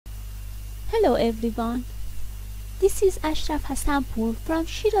Hello everyone, this is Ashraf Hassanpour from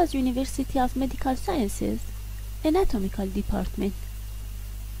Shiraz University of Medical Sciences, Anatomical Department.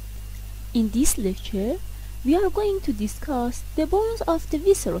 In this lecture, we are going to discuss the bones of the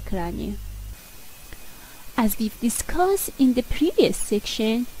viscerocranium. As we've discussed in the previous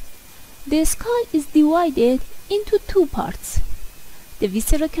section, the skull is divided into two parts, the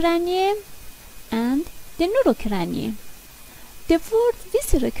viscerocranium and the neurocranium. The word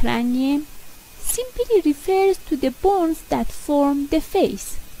viscerocranium simply refers to the bones that form the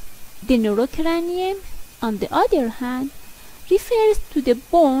face. The neurocranium, on the other hand, refers to the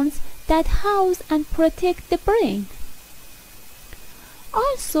bones that house and protect the brain.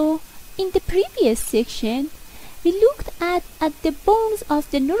 Also, in the previous section, we looked at the bones of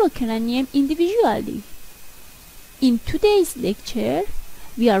the neurocranium individually. In today's lecture,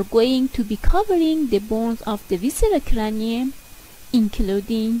 we are going to be covering the bones of the viscerocranium,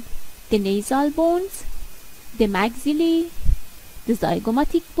 including the nasal bones, the maxillae, the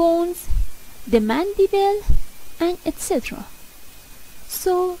zygomatic bones, the mandible, and etc.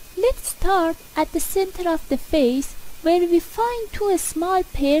 So let's start at the center of the face, where we find two small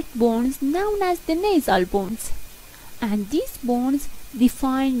paired bones known as the nasal bones. And these bones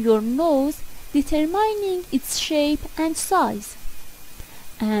define your nose, determining its shape and size.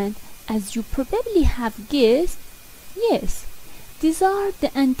 And as you probably have guessed, yes, these are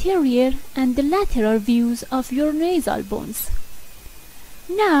the anterior and the lateral views of your nasal bones.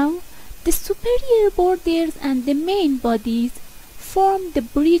 Now, the superior borders and the main bodies form the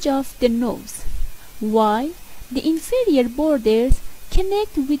bridge of the nose, while the inferior borders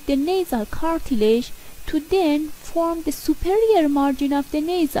connect with the nasal cartilage to then form the superior margin of the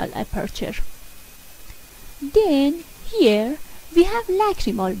nasal aperture. Then, here, we have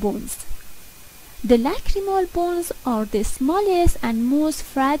lacrimal bones. The lacrimal bones are the smallest and most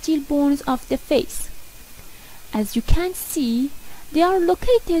fragile bones of the face. As you can see, they are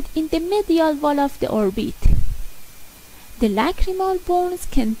located in the medial wall of the orbit. The lacrimal bones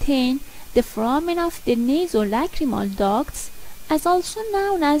contain the foramen of the nasolacrimal ducts, as also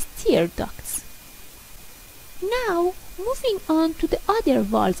known as tear ducts. Now, moving on to the other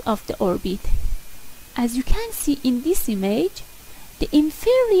walls of the orbit. As you can see in this image, the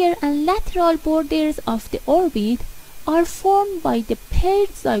inferior and lateral borders of the orbit are formed by the paired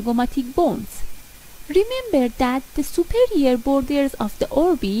zygomatic bones. Remember that the superior borders of the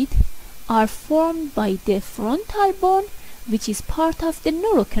orbit are formed by the frontal bone, which is part of the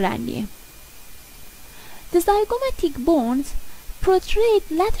neurocranium. The zygomatic bones protrude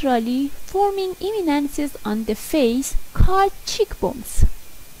laterally, forming eminences on the face called cheekbones.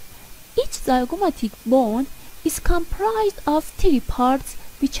 Each zygomatic bone is comprised of three parts,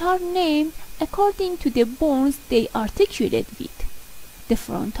 which are named according to the bones they articulate with: the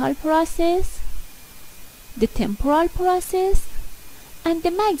frontal process, the temporal process, and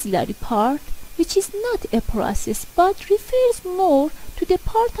the maxillary part, which is not a process but refers more to the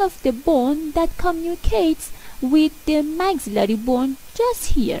part of the bone that communicates with the maxillary bone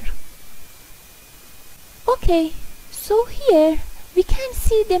just here. Okay, so here we can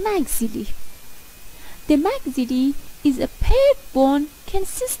see the maxillae. The maxillae is a paired bone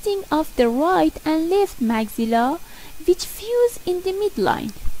consisting of the right and left maxilla, which fuse in the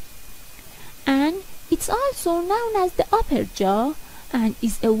midline. And it's also known as the upper jaw and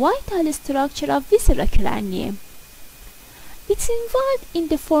is a vital structure of viscerocranium. It's involved in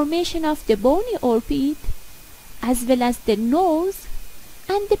the formation of the bony orbit, as well as the nose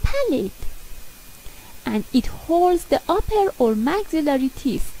and the palate. And it holds the upper or maxillary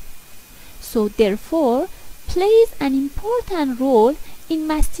teeth. So therefore plays an important role in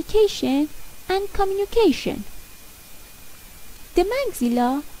mastication and communication. The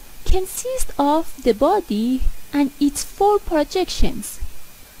maxilla consists of the body and its four projections: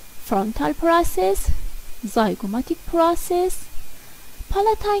 frontal process, zygomatic process,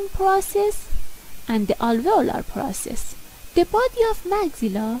 palatine process, and the alveolar process. The body of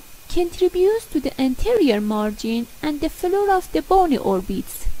maxilla contributes to the anterior margin and the floor of the bony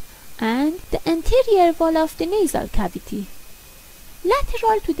orbits and the anterior wall of the nasal cavity.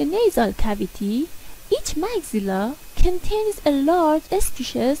 Lateral to the nasal cavity, each maxilla contains a large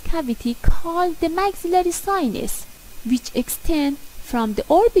spacious cavity called the maxillary sinus, which extends from the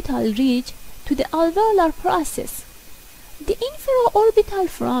orbital ridge to the alveolar process. The infraorbital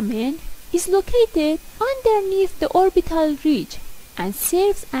foramen is located underneath the orbital ridge and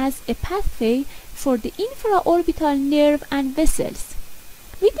serves as a pathway for the infraorbital nerve and vessels.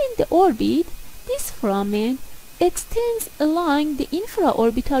 Within the orbit, this foramen extends along the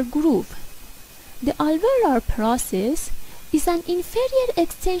infraorbital groove. The alveolar process is an inferior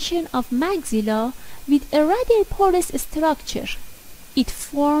extension of maxilla with a rather porous structure. It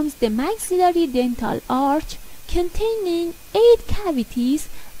forms the maxillary dental arch containing 8 cavities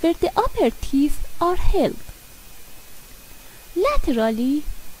where the upper teeth are held. Laterally,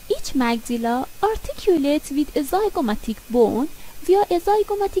 each maxilla articulates with a zygomatic bone via a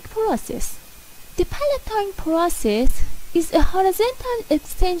zygomatic process. The palatine process is a horizontal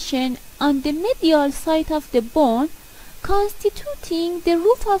extension on the medial side of the bone, constituting the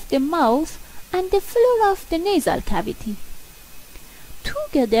roof of the mouth and the floor of the nasal cavity.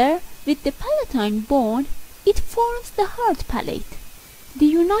 Together with the palatine bone, it forms the hard palate. The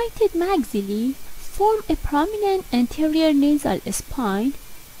united maxillae form a prominent anterior nasal spine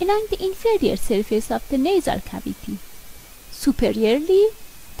along the inferior surface of the nasal cavity. Superiorly,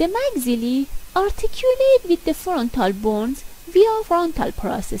 the maxillae articulate with the frontal bones via frontal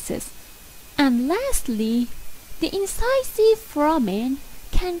processes. And lastly, the incisive foramen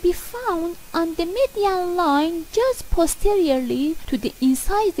can be found on the median line just posteriorly to the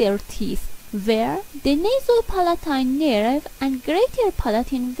incisor teeth, where the nasopalatine nerve and greater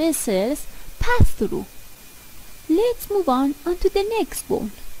palatine vessels pass through. Let's move on to the next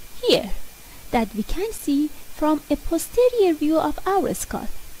bone, here, that we can see from a posterior view of our skull.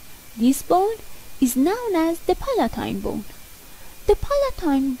 This bone is known as the palatine bone. The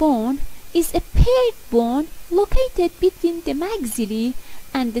palatine bone is a paired bone located between the maxillae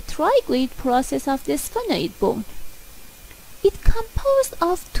and the trigoid process of the sphenoid bone. It composed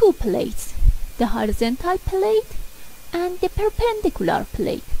of 2 plates, the horizontal plate and the perpendicular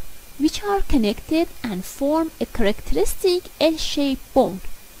plate, which are connected and form a characteristic L-shaped bone.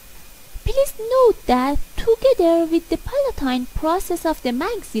 Please note that together with the palatine process of the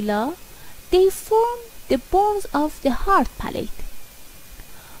maxilla, they form the bones of the hard palate.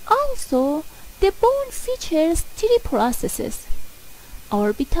 Also, the bone features 3 processes: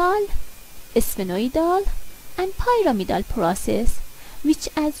 orbital, sphenoidal, and pyramidal process, which,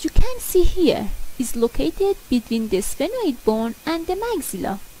 as you can see here, is located between the sphenoid bone and the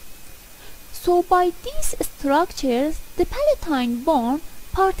maxilla. So by these structures, the palatine bone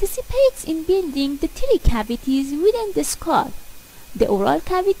participates in building the 3 cavities within the skull: the oral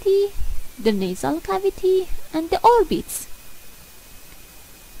cavity, the nasal cavity, and the orbits.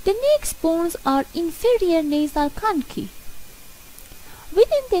 The next bones are inferior nasal conchae.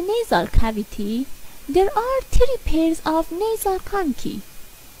 Within the nasal cavity, there are 3 pairs of nasal conchae.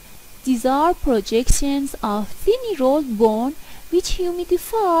 These are projections of thinly rolled bone which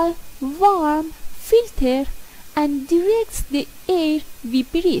humidify, warm, filter, and directs the air we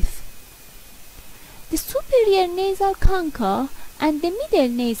breathe. The superior nasal concha and the middle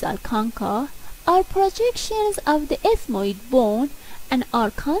nasal concha are projections of the ethmoid bone and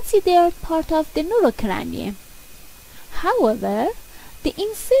are considered part of the neurocranium. However, the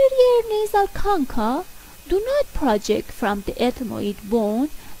inferior nasal concha do not project from the ethmoid bone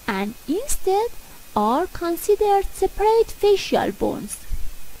and instead are considered separate facial bones.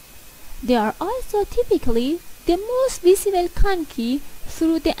 They are also typically the most visible conchae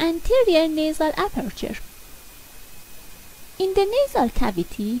through the anterior nasal aperture. In the nasal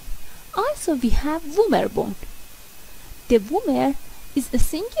cavity, also we have vomer bone. The vomer is a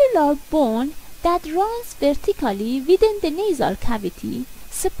singular bone that runs vertically within the nasal cavity,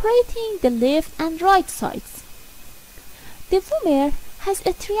 separating the left and right sides. The vomer has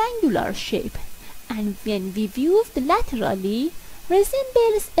a triangular shape, and when we view it laterally,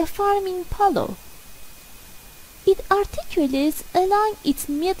 resembles a farming plow. It articulates along its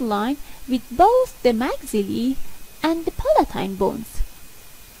midline with both the maxillae and the palatine bones.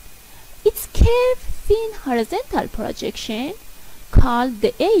 Its curved, thin horizontal projection, called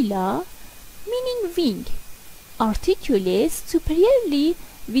the ala, meaning wing, articulates superiorly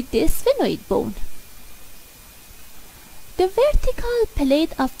with the sphenoid bone. The vertical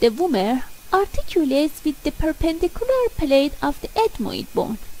plate of the vomer articulates with the perpendicular plate of the ethmoid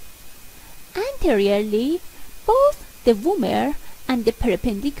bone. Anteriorly, both the vomer and the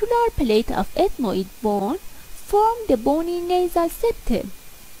perpendicular plate of ethmoid bone form the bony nasal septum.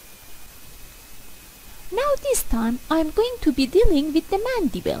 Now this time I am going to be dealing with the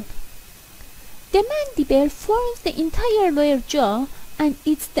mandible. The mandible forms the entire lower jaw and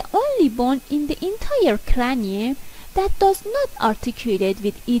it's the only bone in the entire cranium that does not articulate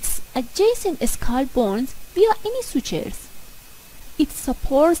with its adjacent skull bones via any sutures. It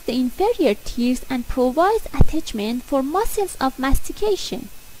supports the inferior teeth and provides attachment for muscles of mastication.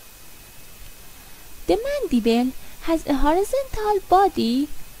 The mandible has a horizontal body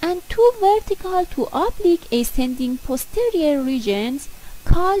and 2 vertical to oblique ascending posterior regions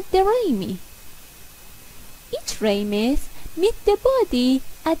called the rami. Each ramus meet the body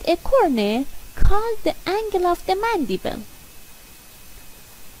at a corner called the angle of the mandible.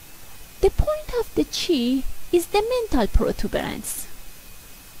 The point of the chi is the mental protuberance.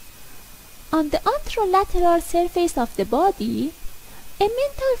 On the anterolateral surface of the body, a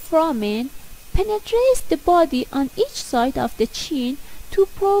mental foramen penetrates the body on each side of the chin to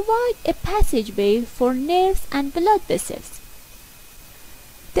provide a passageway for nerves and blood vessels.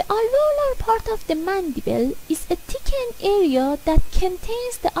 The alveolar part of the mandible is a thickened area that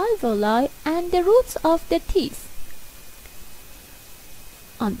contains the alveoli and the roots of the teeth.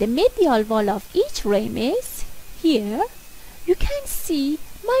 On the medial wall of each ramus, here, you can see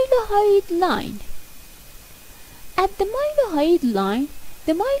mylohyoid line. At the mylohyoid line,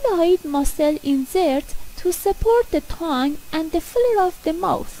 the mylohyoid muscle inserts to support the tongue and the floor of the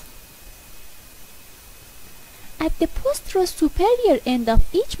mouth. At the posterior-superior end of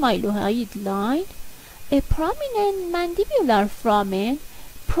each mylohyoid line, a prominent mandibular foramen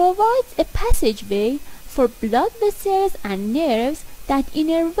provides a passageway for blood vessels and nerves that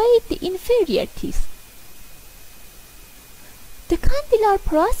innervate the inferior teeth. The condylar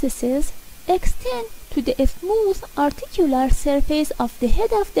processes extend to the smooth articular surface of the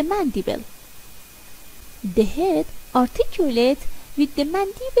head of the mandible. The head articulates with the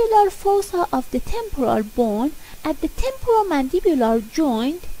mandibular fossa of the temporal bone at the temporomandibular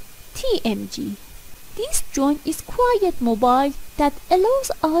joint, TMJ. This joint is quite mobile that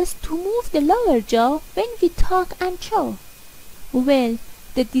allows us to move the lower jaw when we talk and chew. Well,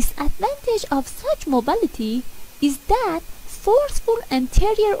 the disadvantage of such mobility is that forceful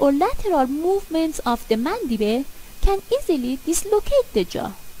anterior or lateral movements of the mandible can easily dislocate the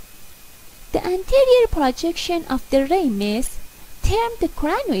jaw. The anterior projection of the ramus, termed the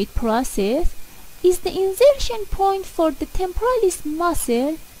cranoid process, is the insertion point for the temporalis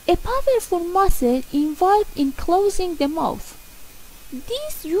muscle, a powerful muscle involved in closing the mouth.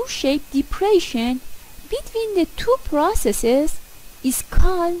 This U-shaped depression between the two processes is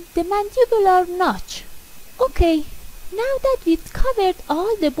called the mandibular notch. Okay, now that we've covered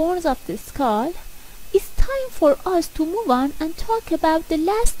all the bones of the skull, it's time for us to move on and talk about the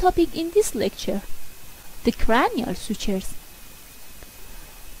last topic in this lecture, the cranial sutures.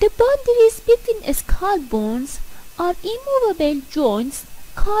 The boundaries between skull bones are immovable joints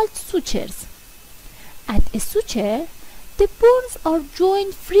called sutures. At a suture, the bones are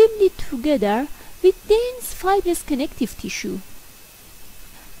joined firmly together with dense fibrous connective tissue.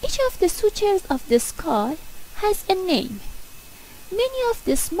 Each of the sutures of the skull has a name. Many of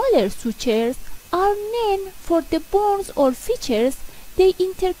the smaller sutures are named for the bones or features they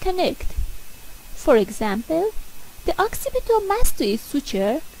interconnect. For example, the occipitomastoid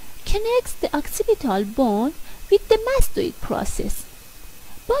suture connects the occipital bone with the mastoid process.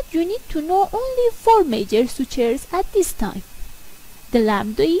 But you need to know only 4 major sutures at this time: the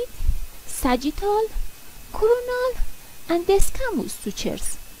lambdoid, sagittal, coronal, and the squamous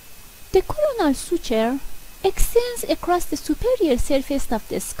sutures. The coronal suture extends across the superior surface of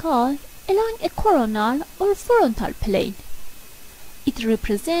the skull along a coronal or frontal plane. It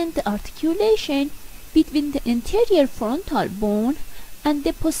represents the articulation between the anterior frontal bone and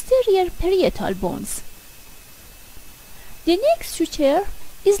the posterior parietal bones. The next suture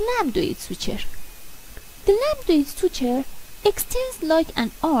is lambdoid suture. The lambdoid suture extends like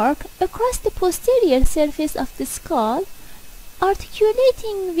an arc across the posterior surface of the skull,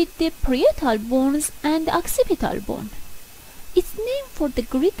 articulating with the parietal bones and the occipital bone. It's named for the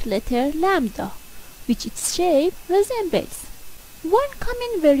Greek letter lambda, which its shape resembles. One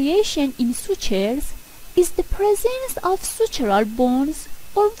common variation in sutures is the presence of sutural bones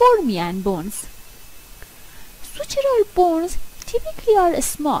or Wormian bones. Sutural bones typically are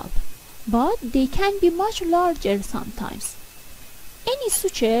small, but they can be much larger sometimes. Any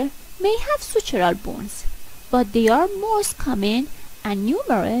suture may have sutural bones, but they are most common and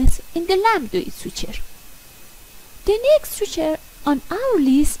numerous in the lambdoid suture. The next suture on our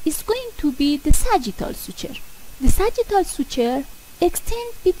list is going to be the sagittal suture. The sagittal suture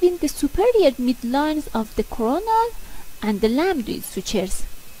extends between the superior midlines of the coronal and the lambdoid sutures.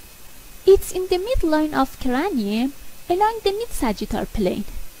 It's in the midline of cranium along the mid-sagittal plane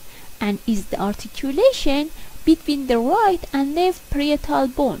and is the articulation between the right and left parietal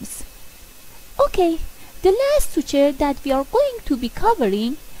bones. Okay, the last suture that we are going to be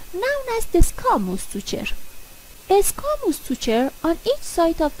covering, known as the squamous suture. A squamous suture on each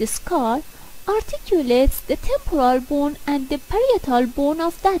side of the skull articulates the temporal bone and the parietal bone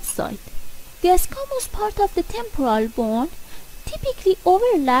of that side. The squamous part of the temporal bone typically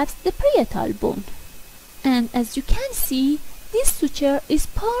overlaps the parietal bone. And as you can see, this suture is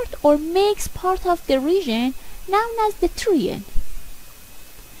part or makes part of the region known as the tree.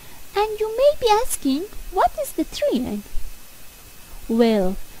 And you may be asking, what is the tree?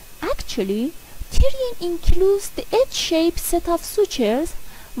 Well, actually, tree includes the edge-shaped set of sutures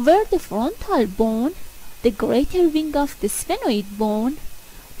where the frontal bone, the greater wing of the sphenoid bone,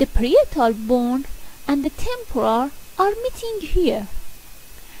 the parietal bone, and the temporal are meeting here.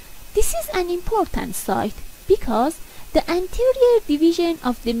 This is an important site because the anterior division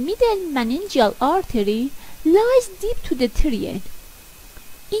of the middle meningeal artery lies deep to the tree.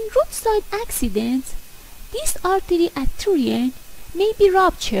 In roadside accidents, this artery at tree may be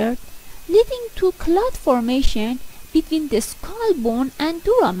ruptured, leading to clot formation between the skull bone and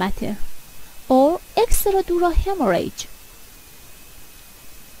dura mater, or extradura hemorrhage.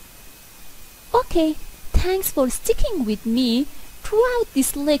 Okay, thanks for sticking with me throughout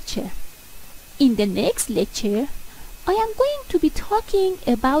this lecture. In the next lecture, I am going to be talking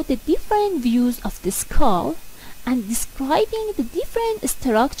about the different views of the skull and describing the different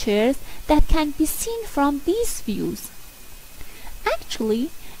structures that can be seen from these views. Actually,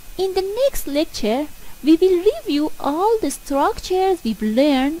 in the next lecture, we will review all the structures we've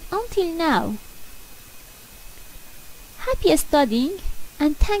learned until now. Happy studying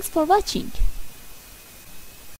and thanks for watching.